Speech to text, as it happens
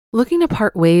Looking to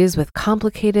part ways with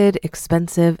complicated,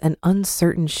 expensive, and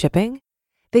uncertain shipping?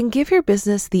 Then give your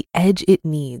business the edge it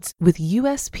needs with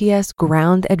USPS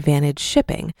Ground Advantage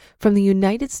shipping from the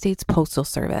United States Postal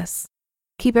Service.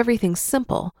 Keep everything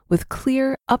simple with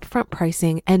clear, upfront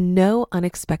pricing and no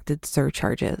unexpected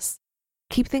surcharges.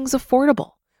 Keep things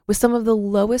affordable with some of the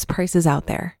lowest prices out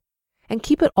there. And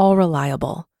keep it all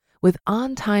reliable with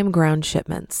on-time ground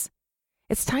shipments.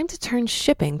 It's time to turn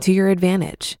shipping to your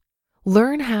advantage.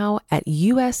 Learn how at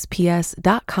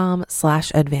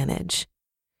USPS.com/advantage.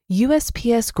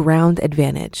 USPS Ground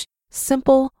Advantage.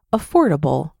 Simple,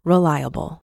 affordable,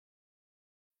 reliable.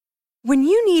 When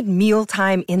you need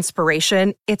mealtime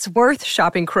inspiration, it's worth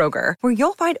shopping Kroger, where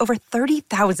you'll find over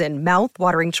 30,000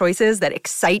 mouth-watering choices that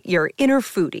excite your inner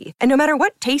foodie. And no matter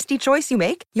what tasty choice you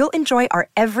make, you'll enjoy our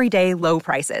everyday low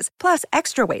prices, plus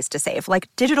extra ways to save, like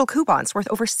digital coupons worth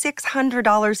over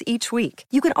 $600 each week.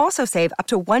 You can also save up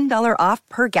to $1 off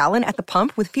per gallon at the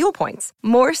pump with fuel points.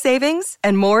 More savings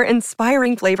and more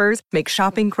inspiring flavors make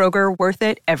shopping Kroger worth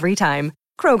it every time.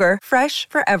 Kroger, fresh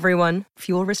for everyone.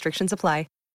 Fuel restrictions apply.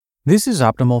 This is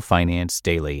Optimal Finance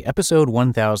Daily, episode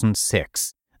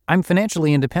 1006. I'm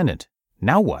Financially Independent.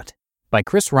 Now What? By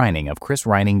Chris Reining of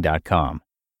chrisreining.com.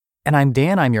 And I'm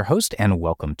Dan, I'm your host, and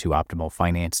welcome to Optimal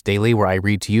Finance Daily, where I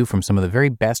read to you from some of the very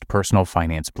best personal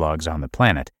finance blogs on the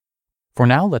planet. For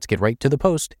now, let's get right to the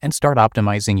post and start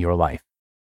optimizing your life.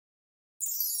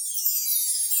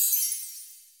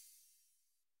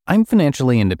 I'm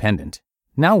Financially Independent.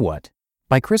 Now What?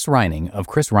 By Chris Reining of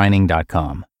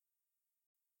chrisreining.com.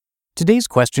 Today's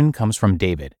question comes from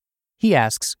David. He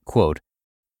asks, quote,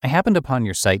 I happened upon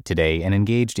your site today and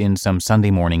engaged in some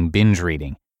Sunday morning binge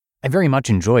reading. I very much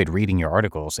enjoyed reading your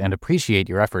articles and appreciate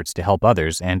your efforts to help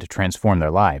others and to transform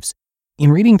their lives.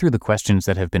 In reading through the questions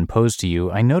that have been posed to you,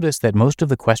 I noticed that most of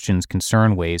the questions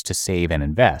concern ways to save and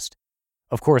invest.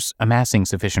 Of course, amassing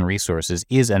sufficient resources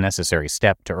is a necessary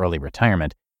step to early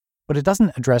retirement, but it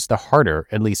doesn't address the harder,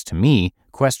 at least to me,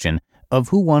 question of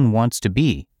who one wants to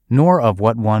be, nor of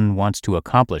what one wants to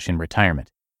accomplish in retirement.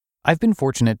 I've been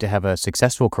fortunate to have a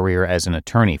successful career as an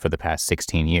attorney for the past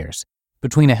 16 years.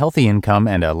 Between a healthy income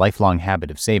and a lifelong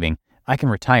habit of saving, I can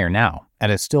retire now, at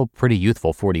a still pretty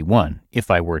youthful 41,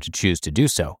 if I were to choose to do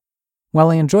so. While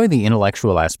I enjoy the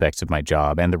intellectual aspects of my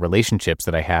job and the relationships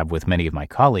that I have with many of my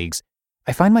colleagues,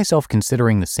 I find myself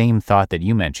considering the same thought that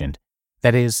you mentioned.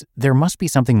 That is, there must be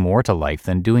something more to life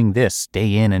than doing this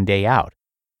day in and day out.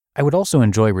 I would also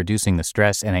enjoy reducing the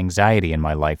stress and anxiety in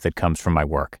my life that comes from my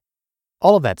work.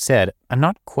 All of that said, I'm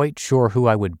not quite sure who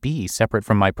I would be separate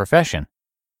from my profession.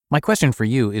 My question for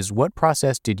you is, what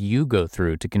process did you go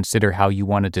through to consider how you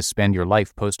wanted to spend your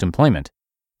life post-employment?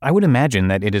 I would imagine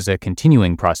that it is a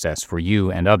continuing process for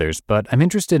you and others, but I'm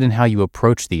interested in how you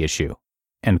approach the issue.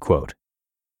 End quote.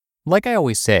 Like I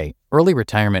always say, early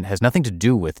retirement has nothing to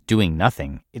do with doing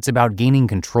nothing. It's about gaining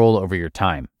control over your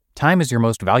time. Time is your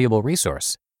most valuable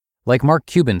resource. Like Mark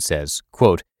Cuban says,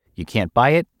 quote, you can't buy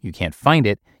it, you can't find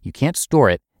it, you can't store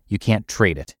it, you can't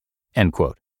trade it, end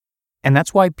quote. And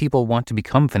that's why people want to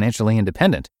become financially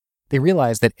independent. They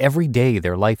realize that every day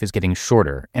their life is getting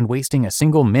shorter, and wasting a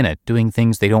single minute doing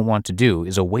things they don't want to do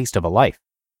is a waste of a life.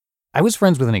 I was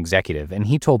friends with an executive, and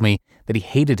he told me that he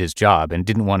hated his job and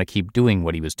didn't want to keep doing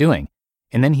what he was doing.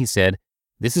 And then he said,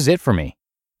 this is it for me.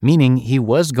 Meaning he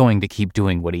was going to keep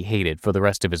doing what he hated for the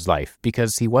rest of his life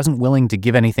because he wasn't willing to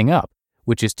give anything up,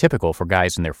 which is typical for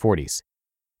guys in their 40s.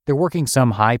 They're working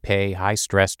some high-pay,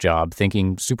 high-stress job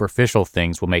thinking superficial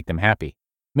things will make them happy,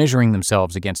 measuring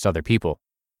themselves against other people.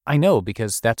 I know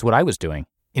because that's what I was doing.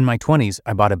 In my 20s,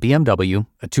 I bought a BMW,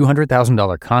 a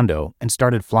 $200,000 condo, and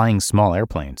started flying small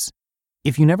airplanes.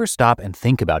 If you never stop and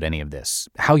think about any of this,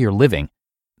 how you're living,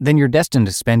 then you're destined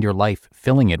to spend your life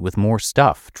filling it with more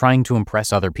stuff, trying to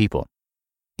impress other people.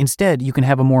 Instead, you can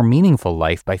have a more meaningful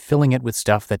life by filling it with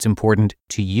stuff that's important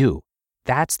to you.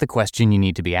 That's the question you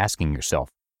need to be asking yourself.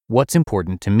 What's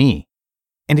important to me?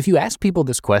 And if you ask people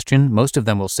this question, most of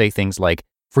them will say things like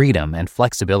freedom and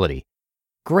flexibility.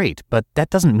 Great, but that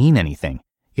doesn't mean anything.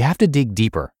 You have to dig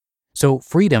deeper. So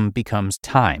freedom becomes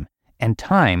time, and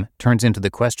time turns into the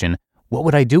question, what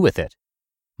would I do with it?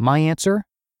 My answer?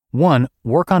 1,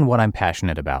 work on what I'm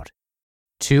passionate about.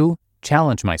 2,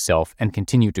 challenge myself and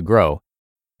continue to grow.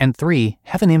 And 3,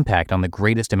 have an impact on the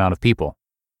greatest amount of people.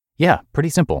 Yeah, pretty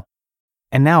simple.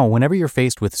 And now, whenever you're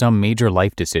faced with some major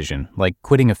life decision, like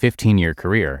quitting a 15-year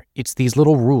career, it's these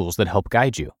little rules that help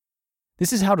guide you.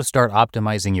 This is how to start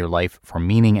optimizing your life for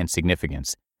meaning and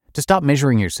significance, to stop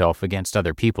measuring yourself against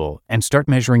other people and start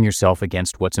measuring yourself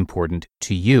against what's important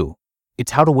to you.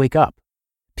 It's how to wake up.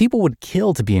 People would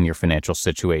kill to be in your financial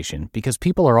situation because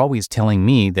people are always telling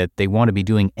me that they want to be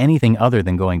doing anything other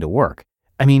than going to work.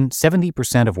 I mean,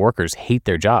 70% of workers hate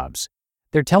their jobs.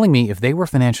 They're telling me if they were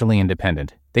financially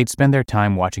independent, they'd spend their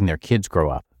time watching their kids grow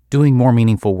up, doing more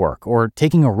meaningful work, or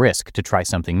taking a risk to try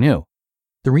something new.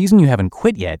 The reason you haven't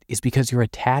quit yet is because you're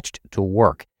attached to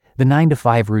work, the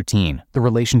 9-to-5 routine, the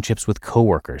relationships with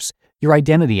coworkers, your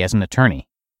identity as an attorney.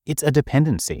 It's a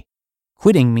dependency.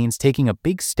 Quitting means taking a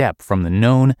big step from the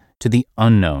known to the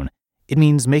unknown. It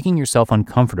means making yourself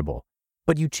uncomfortable.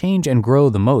 But you change and grow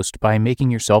the most by making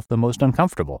yourself the most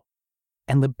uncomfortable.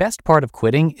 And the best part of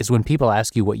quitting is when people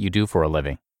ask you what you do for a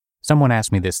living. Someone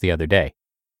asked me this the other day.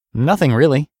 Nothing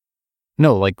really.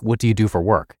 No, like, what do you do for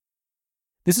work?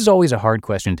 This is always a hard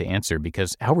question to answer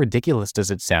because how ridiculous does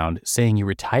it sound saying you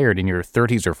retired in your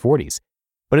 30s or 40s?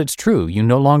 But it's true, you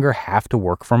no longer have to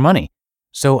work for money.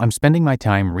 So I'm spending my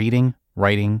time reading,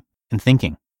 writing, and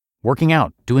thinking, working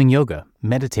out, doing yoga,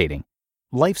 meditating.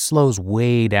 Life slows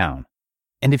way down.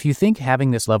 And if you think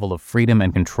having this level of freedom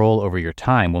and control over your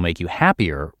time will make you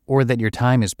happier, or that your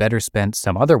time is better spent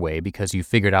some other way because you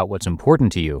figured out what's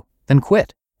important to you, then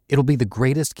quit. It'll be the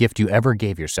greatest gift you ever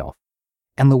gave yourself.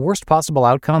 And the worst possible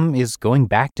outcome is going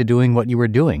back to doing what you were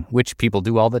doing, which people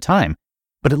do all the time.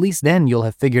 But at least then you'll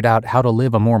have figured out how to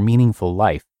live a more meaningful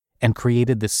life and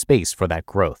created the space for that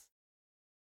growth.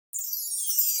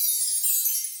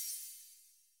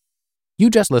 You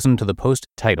just listened to the post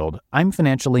titled, I'm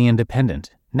Financially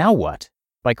Independent. Now What?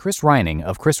 By Chris Reining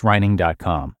of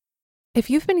chrisreining.com.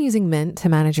 If you've been using Mint to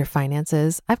manage your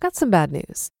finances, I've got some bad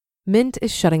news. Mint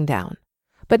is shutting down.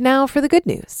 But now for the good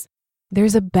news.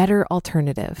 There's a better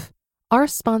alternative. Our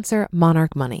sponsor,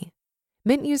 Monarch Money.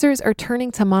 Mint users are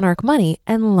turning to Monarch Money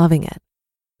and loving it.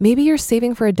 Maybe you're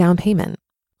saving for a down payment,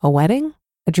 a wedding,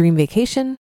 a dream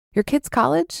vacation, your kid's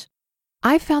college.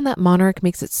 I've found that Monarch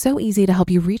makes it so easy to help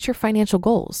you reach your financial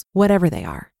goals, whatever they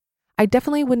are. I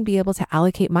definitely wouldn't be able to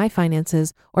allocate my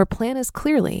finances or plan as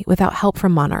clearly without help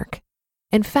from Monarch.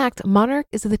 In fact, Monarch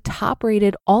is the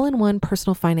top-rated all-in-one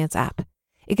personal finance app.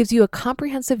 It gives you a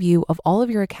comprehensive view of all of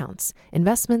your accounts,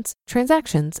 investments,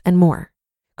 transactions, and more.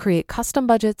 Create custom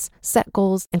budgets, set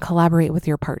goals, and collaborate with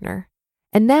your partner.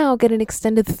 And now get an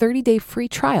extended 30-day free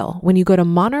trial when you go to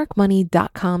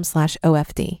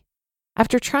monarchmoney.com/OFD.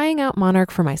 After trying out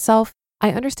Monarch for myself,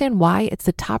 I understand why it's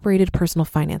the top-rated personal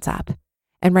finance app.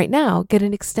 And right now, get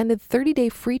an extended 30-day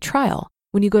free trial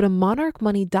when you go to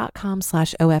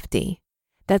monarchmoney.com/OFD.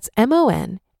 That's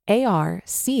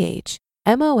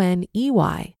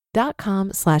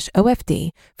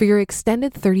monarchmoney.com/OFD for your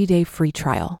extended 30-day free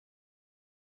trial.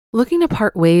 Looking to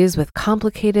part ways with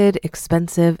complicated,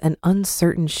 expensive, and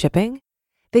uncertain shipping?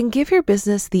 Then give your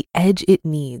business the edge it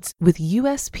needs with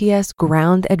USPS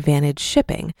Ground Advantage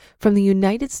shipping from the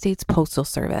United States Postal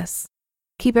Service.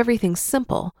 Keep everything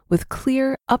simple with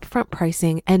clear, upfront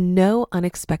pricing and no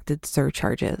unexpected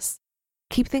surcharges.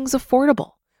 Keep things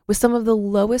affordable with some of the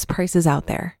lowest prices out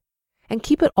there. And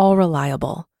keep it all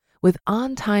reliable with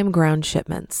on-time ground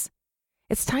shipments.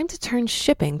 It's time to turn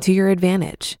shipping to your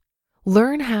advantage.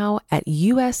 Learn how at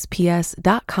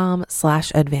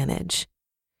USPS.com/advantage.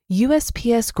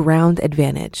 USPS Ground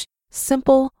Advantage.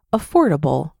 Simple,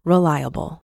 affordable,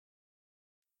 reliable.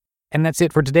 And that's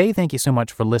it for today. Thank you so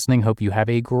much for listening. Hope you have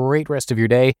a great rest of your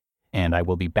day. And I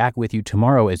will be back with you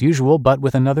tomorrow as usual, but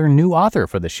with another new author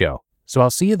for the show. So I'll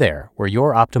see you there where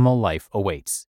your optimal life awaits.